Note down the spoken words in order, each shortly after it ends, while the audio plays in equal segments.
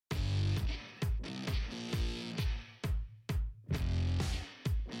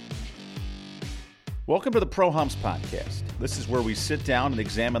Welcome to the Pro Humps Podcast. This is where we sit down and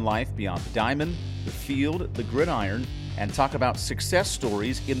examine life beyond the diamond, the field, the gridiron, and talk about success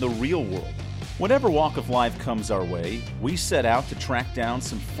stories in the real world. Whatever walk of life comes our way, we set out to track down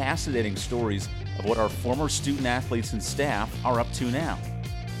some fascinating stories of what our former student athletes and staff are up to now.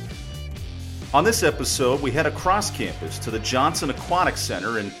 On this episode, we head across campus to the Johnson Aquatic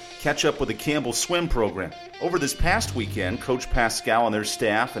Center and catch up with the Campbell Swim program. Over this past weekend, Coach Pascal and their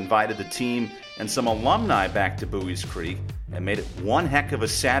staff invited the team and some alumni back to Buies Creek and made it one heck of a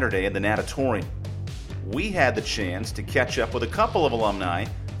Saturday in the natatorium. We had the chance to catch up with a couple of alumni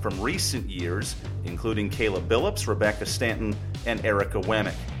from recent years, including Caleb Billups, Rebecca Stanton, and Erica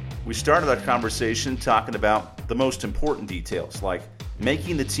Wemmick. We started our conversation talking about the most important details, like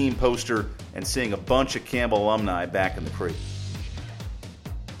making the team poster and seeing a bunch of Campbell alumni back in the creek.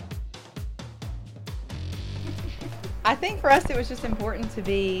 I think for us it was just important to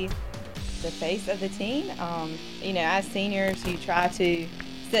be the face of the team. As seniors, you try to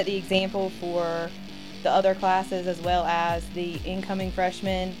set the example for the other classes as well as the incoming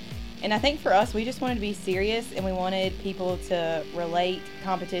freshmen. And I think for us, we just wanted to be serious and we wanted people to relate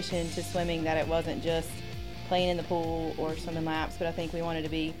competition to swimming, that it wasn't just playing in the pool or swimming laps, but I think we wanted to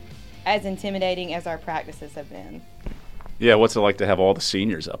be as intimidating as our practices have been. Yeah, what's it like to have all the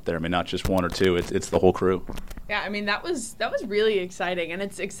seniors up there? I mean, not just one or two, it's the whole crew. Yeah, I mean, that was really exciting, and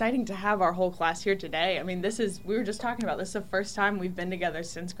it's exciting to have our whole class here today. I mean, we were just talking about this is the first time we've been together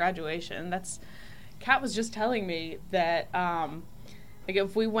since graduation. Kat was just telling me that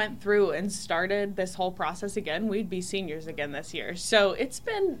if we went through and started this whole process again, we'd be seniors again this year. So it's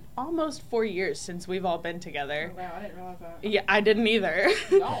been almost 4 years since we've all been together. Oh, wow, I didn't realize that. Yeah, I didn't either.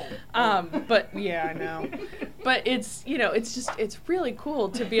 No. But yeah, I know. But it's really cool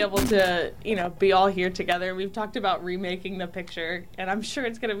to be able to, be all here together. We've talked about remaking the picture, and I'm sure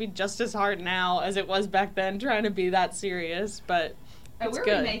it's going to be just as hard now as it was back then trying to be that serious, but it's we're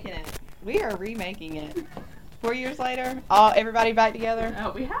good. Remaking it. We are remaking it. 4 years later, everybody back together.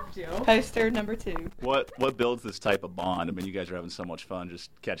 Oh, we have to. Poster number 2. What builds this type of bond? I mean, you guys are having so much fun just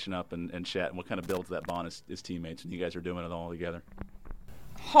catching up and chatting. What kind of builds that bond as teammates when you guys are doing it all together?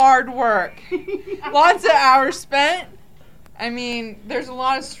 Hard work. Lots of hours spent. I mean, there's a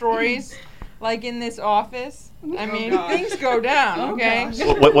lot of stories, like in this office. I mean, things go down, okay?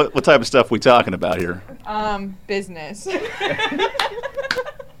 What type of stuff we talking about here? Business.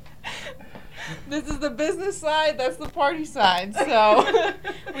 This is the business side, that's the party side. So,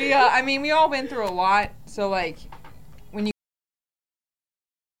 we all went through a lot. So, when you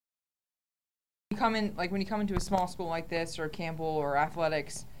come into a small school like this, or Campbell or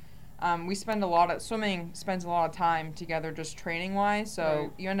athletics, swimming spends a lot of time together just training-wise. So,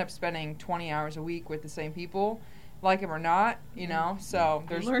 right. You end up spending 20 hours a week with the same people, like them or not, So,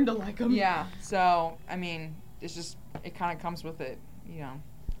 You learn to like them. Yeah. So, I mean, it's just, it kind of comes with it,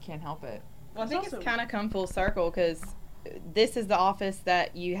 Can't help it. Well, I think it's kind of come full circle because this is the office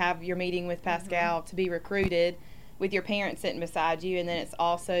that you have your meeting with Pascal to be recruited with your parents sitting beside you, and then it's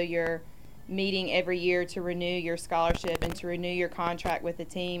also your meeting every year to renew your scholarship and to renew your contract with the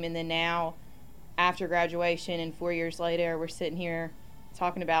team. And then now, after graduation and 4 years later, we're sitting here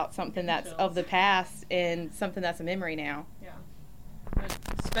talking about something that's of the past and something that's a memory now. Yeah. But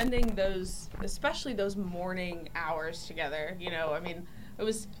spending especially those morning hours together, it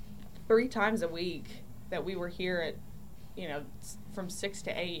was 3 times a week that we were here at, from 6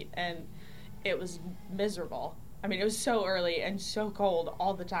 to 8, and it was miserable. I mean, it was so early and so cold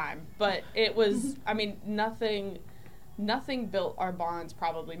all the time, but it was, nothing built our bonds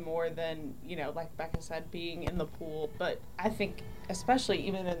probably more than, like Becca said, being in the pool. But I think, especially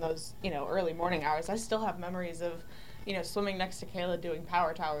even in those, early morning hours, I still have memories of, swimming next to Kayla doing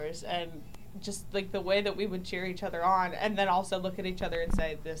power towers, and just like the way that we would cheer each other on and then also look at each other and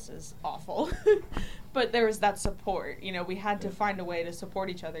say, this is awful. But there was that support. We had to find a way to support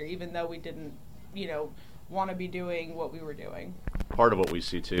each other even though we didn't, want to be doing what we were doing. Part of what we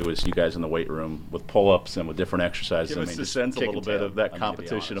see, too, is you guys in the weight room with pull-ups and with different exercises. Give us a sense, a little bit of that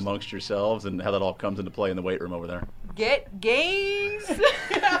competition amongst yourselves and how that all comes into play in the weight room over there. Get games. I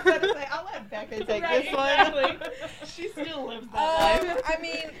was about to say, I'll let Becca take this one. Exactly. She still lives that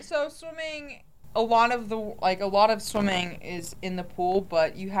life. So swimming, a lot of swimming is in the pool,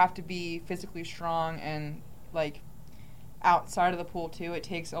 but you have to be physically strong and outside of the pool too. It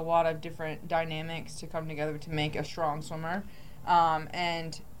takes a lot of different dynamics to come together to make a strong swimmer,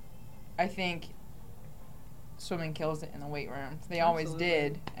 and I think swimming kills it in the weight room. They always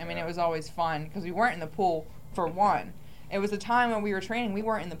did. It was always fun because we weren't in the pool for one, It was a time when we were training, we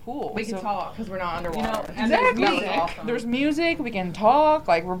weren't in the pool. We could talk because we're not underwater. Exactly. Awesome. There's music, we can talk,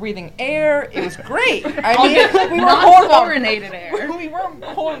 like we're breathing air. It was great. We were non-chlorinated air. We weren't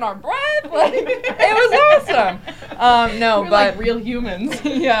holding our breath. Like, it was awesome. We're like real humans.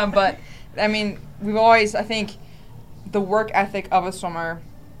 Yeah, but I mean, we've always, I think, the work ethic of a swimmer,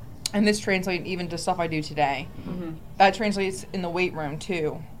 and this translates even to stuff I do today, that translates in the weight room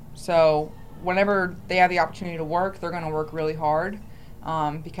too. So whenever they have the opportunity to work, they're going to work really hard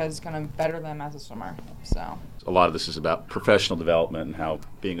because it's going to better them as a swimmer. So a lot of this is about professional development and how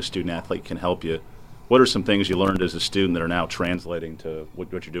being a student athlete can help you. What are some things you learned as a student that are now translating to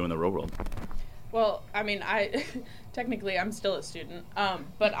what you're doing in the real world? Well, I mean, technically I'm still a student,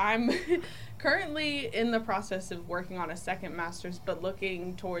 but I'm currently in the process of working on a second master's, but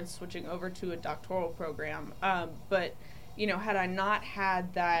looking towards switching over to a doctoral program. But, you know, had I not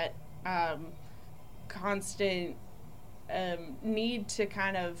had that constant need to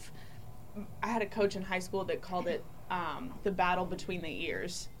kind of, I had a coach in high school that called it the battle between the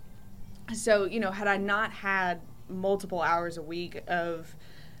ears. So, you know, had I not had multiple hours a week of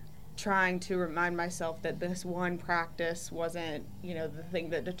trying to remind myself that this one practice wasn't, you know, the thing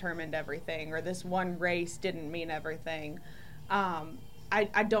that determined everything, or this one race didn't mean everything,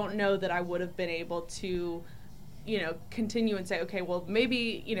 I don't know that I would have been able to, you know, continue and say, okay, well,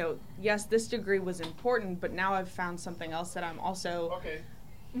 maybe, you know, yes, this degree was important, but now I've found something else that I'm also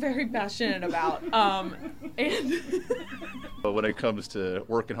very passionate about. But when it comes to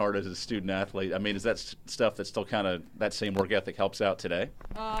working hard as a student athlete, I mean, is that stuff that still kind of, that same work ethic helps out today?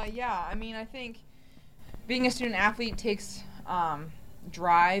 Yeah, I mean, I think being a student athlete takes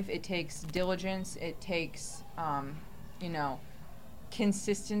drive, it takes diligence, it takes, you know,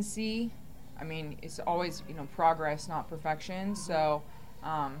 consistency. I mean, it's always, you know, progress, not perfection. So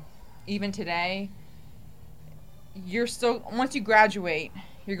even today, you're still, once you graduate,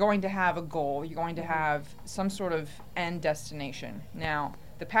 you're going to have a goal. You're going to have some sort of end destination. Now,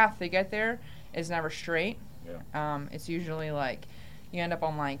 the path to get there is never straight. Yeah. It's usually like you end up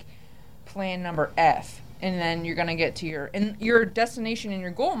on like plan number F, and then you're going to get to your destination and your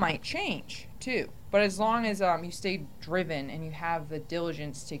goal might change too. But as long as you stay driven and you have the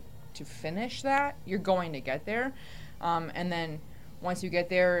diligence to finish that, you're going to get there. And then once you get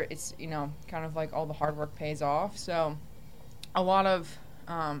there, it's, you know, kind of like all the hard work pays off. So a lot of,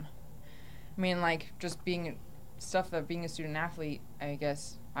 I mean, like just being a student athlete, I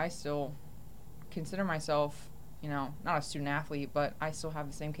guess I still consider myself, you know, not a student athlete, but I still have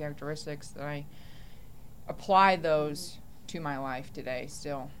the same characteristics that I apply those to my life today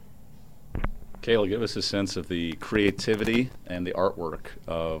still. Kayla, give us a sense of the creativity and the artwork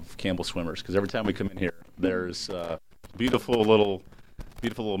of Campbell Swimmers, because every time we come in here, there's beautiful little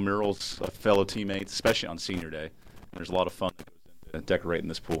murals of fellow teammates, especially on senior day. There's a lot of fun that goes into decorating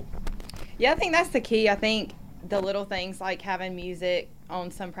this pool. Yeah, I think that's the key. I think the little things like having music on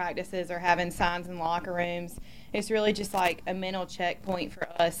some practices or having signs in locker rooms, it's really just like a mental checkpoint for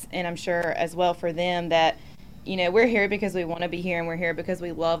us, and I'm sure as well for them, that, you know, we're here because we want to be here, and we're here because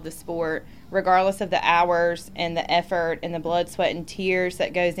we love the sport, regardless of the hours and the effort and the blood, sweat, and tears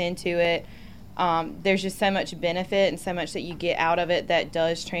that goes into it. There's just so much benefit and so much that you get out of it that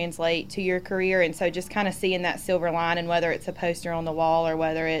does translate to your career. And so just kind of seeing that silver lining, whether it's a poster on the wall or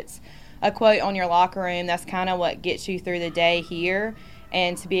whether it's a quote on your locker room, that's kind of what gets you through the day here.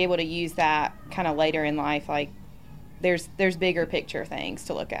 And to be able to use that kind of later in life, like there's bigger picture things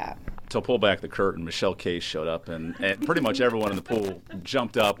to look at. To pull back the curtain, Michelle Case showed up, and pretty much everyone in the pool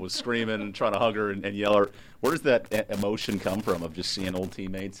jumped up, was screaming and trying to hug her and yell at her. Where does that emotion come from of just seeing old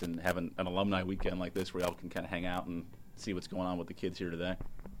teammates and having an alumni weekend like this where y'all can kind of hang out and see what's going on with the kids here today?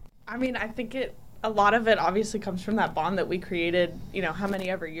 I mean, I think a lot of it obviously comes from that bond that we created, you know, how many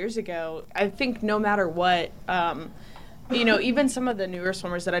ever years ago. I think no matter what, you know, even some of the newer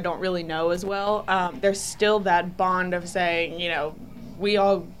swimmers that I don't really know as well, there's still that bond of saying, you know, we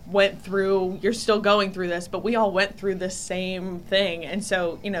all went through, you're still going through this, but we all went through this same thing. And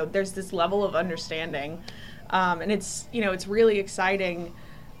so, you know, there's this level of understanding. And it's, you know, it's really exciting.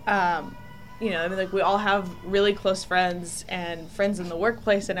 You know, I mean, like we all have really close friends and friends in the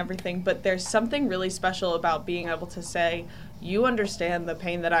workplace and everything, but there's something really special about being able to say, you understand the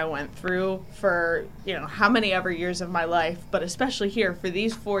pain that I went through for, you know, how many ever years of my life, but especially here for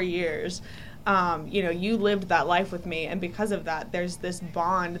these 4 years. You know, you lived that life with me, and because of that, there's this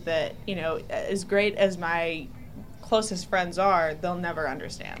bond that, you know, as great as my closest friends are, they'll never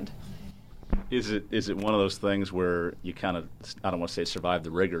understand. Is it one of those things where you kind of, I don't want to say survive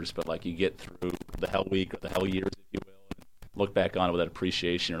the rigors, but like you get through the hell week or the hell years, if you will, and look back on it with that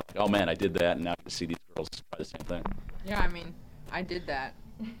appreciation, or like, oh man, I did that, and now you see these girls try the same thing? Yeah, I mean, I did that.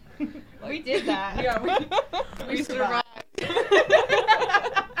 We did that. Yeah, we survived.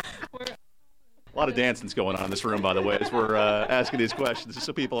 A lot of dancing's going on in this room, by the way, as we're asking these questions, just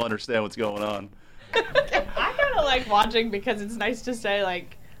so people understand what's going on. I kind of like watching because it's nice to say,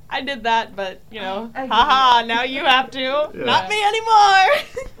 like, I did that, but, you know, haha, now you have to. Yeah. Not me anymore.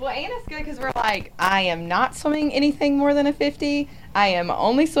 Well, and it's good because we're like, I am not swimming anything more than a 50. I am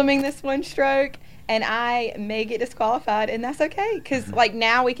only swimming this one stroke, and I may get disqualified, and that's okay because, like,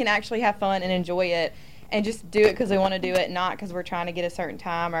 now we can actually have fun and enjoy it and just do it because we want to do it, not because we're trying to get a certain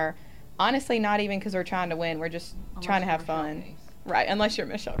time or honestly not even because we're trying to win. We're just trying to have fun. Right, unless you're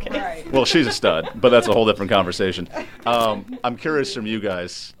Michelle Case. Right. Well, she's a stud, but that's a whole different conversation. I'm curious from you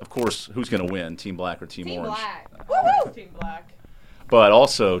guys, of course, who's going to win, Team Black or Team Orange? Woo-hoo! Team Black. But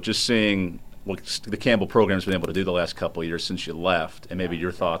also just seeing what the Campbell program's been able to do the last couple of years since you left, and maybe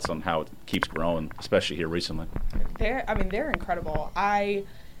your thoughts on how it keeps growing, especially here recently. They're incredible. I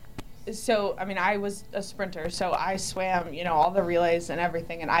was a sprinter, so I swam, you know, all the relays and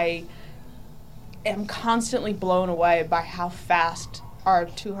everything, and I am constantly blown away by how fast our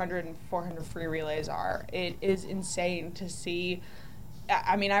 200 and 400 free relays are. It is insane to see.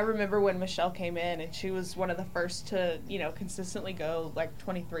 I mean, I remember when Michelle came in and she was one of the first to, you know, consistently go like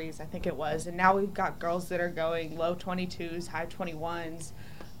 23s, I think it was. And now we've got girls that are going low 22s, high 21s.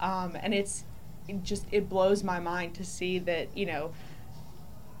 And it blows my mind to see that, you know,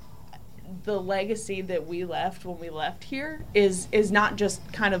 the legacy that we left when we left here is not just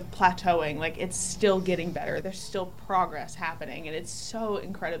kind of plateauing. Like, it's still getting better. There's still progress happening, and it's so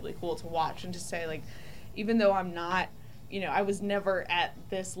incredibly cool to watch and to say, like, even though I'm not, you know, I was never at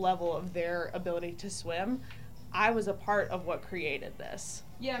this level of their ability to swim, I was a part of what created this.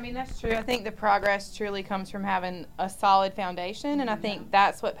 Yeah, I mean, that's true. I think the progress truly comes from having a solid foundation, and I think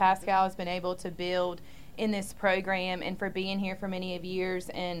that's what Pascal has been able to build in this program and for being here for many of years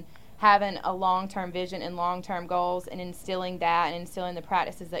and having a long-term vision and long-term goals and instilling that and instilling the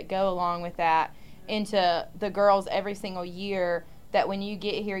practices that go along with that into the girls every single year, that when you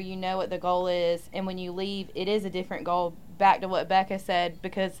get here you know what the goal is, and when you leave it is a different goal, back to what Becca said,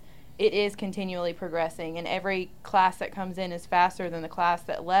 because it is continually progressing and every class that comes in is faster than the class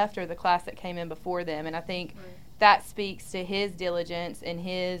that left or the class that came in before them. And I think that speaks to his diligence and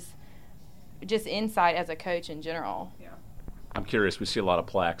his just insight as a coach in general. Yeah. I'm curious, we see a lot of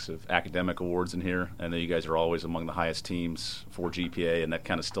plaques of academic awards in here. I know you guys are always among the highest teams for GPA, and that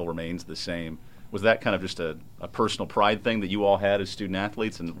kind of still remains the same. Was that kind of just a personal pride thing that you all had as student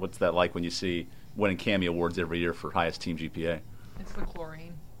athletes, and what's that like when you see winning CAMI awards every year for highest team GPA? It's the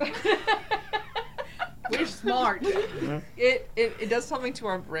chlorine. We're smart. It does something to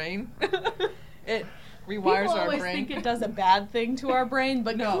our brain. It rewires People our always brain. think it does a bad thing to our brain,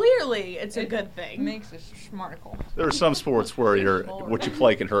 but No. clearly it's a It good thing. makes us smarticle. There are some sports where what you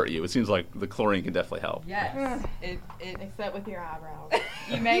play can hurt you. It seems like the chlorine can definitely help. Yes. It Except with your eyebrows.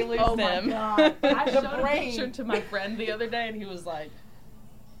 You may lose Oh them. my god! I The showed a brain. picture to my friend the other day, and he was like,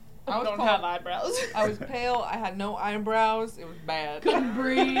 I was don't called- have eyebrows. I was pale. I had no eyebrows. It was bad. Couldn't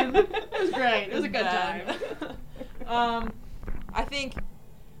breathe. It was great. It was a good bad. time. I think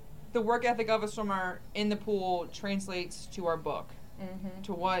the work ethic of a swimmer in the pool translates to our book,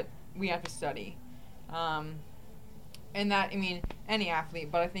 to what we have to study. And that, I mean, any athlete,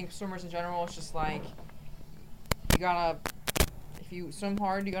 but I think swimmers in general, it's just like, you gotta, if you swim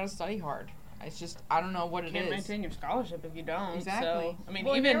hard, you gotta study hard. It's just, I don't know what it Can't is. maintain your scholarship if you don't. Exactly. So, I mean,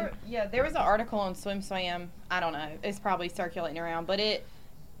 Well, even there was an article on SwimSwam. I don't know. It's probably circulating around, but it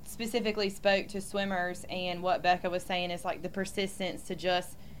specifically spoke to swimmers, and what Becca was saying is like the persistence to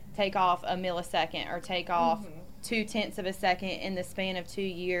just take off a millisecond or take off 0.2 of a second in the span of 2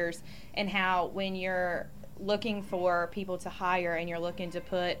 years, and how when you're looking for people to hire and you're looking to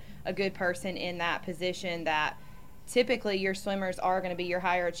put a good person in that position, that typically your swimmers are going to be your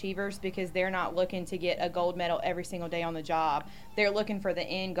higher achievers because they're not looking to get a gold medal every single day on the job. They're looking for the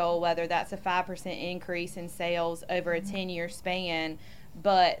end goal, whether that's a 5% increase in sales over a 10-year span.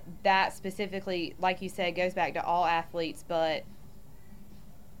 But that specifically, like you said, goes back to all athletes, but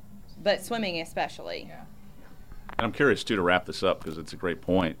swimming especially. Yeah. And I'm curious, too, to wrap this up, because it's a great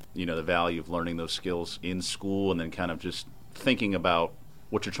point, you know, the value of learning those skills in school and then kind of just thinking about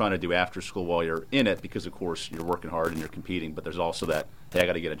what you're trying to do after school while you're in it, because, of course, you're working hard and you're competing, but there's also that, hey, I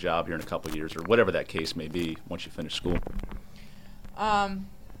got to get a job here in a couple of years, or whatever that case may be once you finish school. I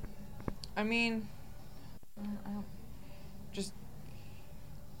mean, just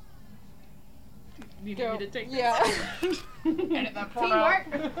you go. need me to take Yeah. Edit that part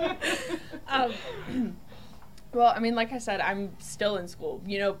out. Well, I mean, like I said, I'm still in school,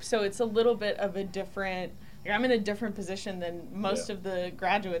 you know, so it's a little bit of a different I'm in a different position than most of the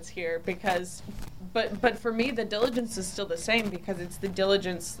graduates here because, but for me, the diligence is still the same because it's the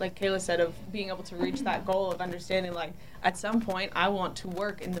diligence, like Kayla said, of being able to reach that goal of understanding, like, at some point I want to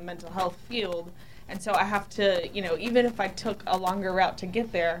work in the mental health field. And so I have to, even if I took a longer route to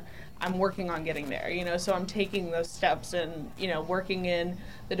get there, I'm working on getting there, so I'm taking those steps and, working in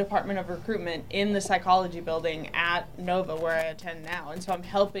the Department of Recruitment in the psychology building at Nova where I attend now. And so I'm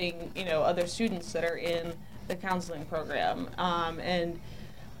helping, other students that are in the counseling program. And,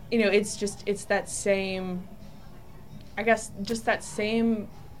 it's that same, I guess, just that same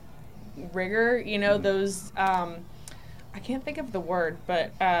rigor, those, I can't think of the word,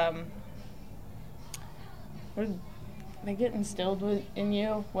 but, they get instilled in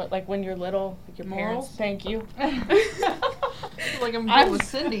you, like when you're little, like your Morals? parents. Thank you. Like I'm with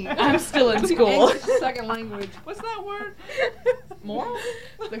Cindy. I'm still in school. English second language. What's that word? Moral?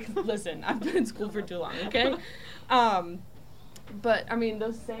 Listen, I've been in school for too long, okay? But I mean,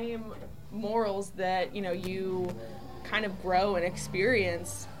 those same morals that you kind of grow and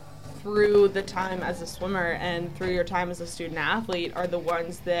experience through the time as a swimmer and through your time as a student athlete are the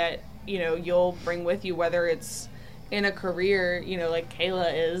ones that you'll bring with you, whether it's in a career, like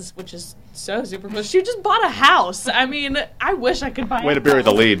Kayla is, which is so super cool. She just bought a house. I mean, I wish I could buy Way to bury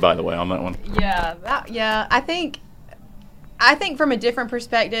the lead, by the way, on that one. Yeah, I think from a different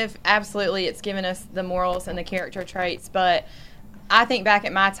perspective, absolutely it's given us the morals and the character traits, but I think back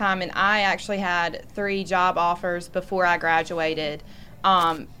at my time, and I actually had 3 job offers before I graduated,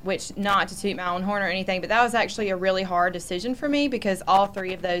 which, not to toot my own horn or anything, but that was actually a really hard decision for me because all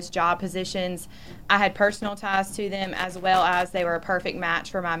 3 of those job positions, I had personal ties to them as well as they were a perfect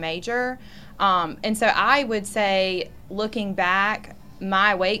match for my major. And so I would say, looking back,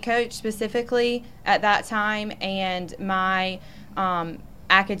 my weight coach specifically at that time and my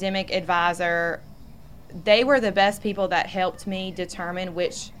academic advisor, they were the best people that helped me determine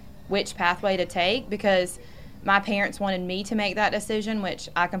which pathway to take because my parents wanted me to make that decision, which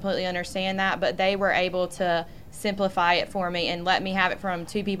I completely understand that, but they were able to simplify it for me and let me have it from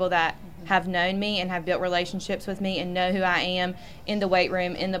 2 people that have known me and have built relationships with me and know who I am in the weight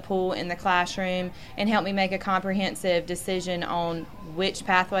room, in the pool, in the classroom, and help me make a comprehensive decision on which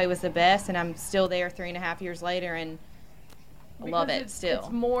pathway was the best. And I'm still there 3.5 years later and love it still.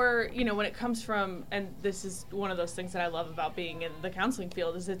 It's more, when it comes from, and this is one of those things that I love about being in the counseling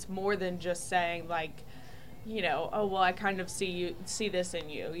field, is it's more than just saying, like, oh, well, I kind of see this in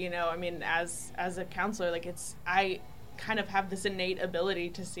you, I mean, as a counselor, like, I kind of have this innate ability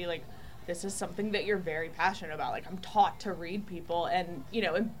to see, like, this is something that you're very passionate about. Like, I'm taught to read people and,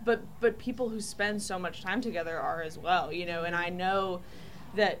 but people who spend so much time together are as well, and I know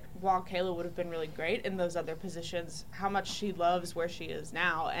that while Kayla would have been really great in those other positions, how much she loves where she is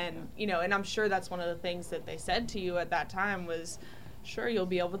now. And, and I'm sure that's one of the things that they said to you at that time was, sure, you'll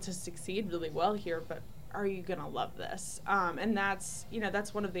be able to succeed really well here, but are you going to love this? And that's,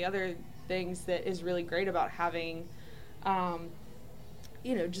 that's one of the other things that is really great about having,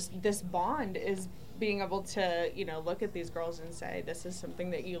 just this bond is being able to, look at these girls and say, this is something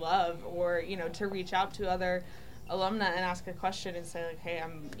that you love, or, to reach out to other alumni and ask a question and say, like, hey,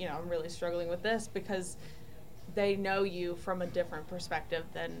 I'm really struggling with this, because they know you from a different perspective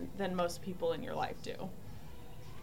than most people in your life do.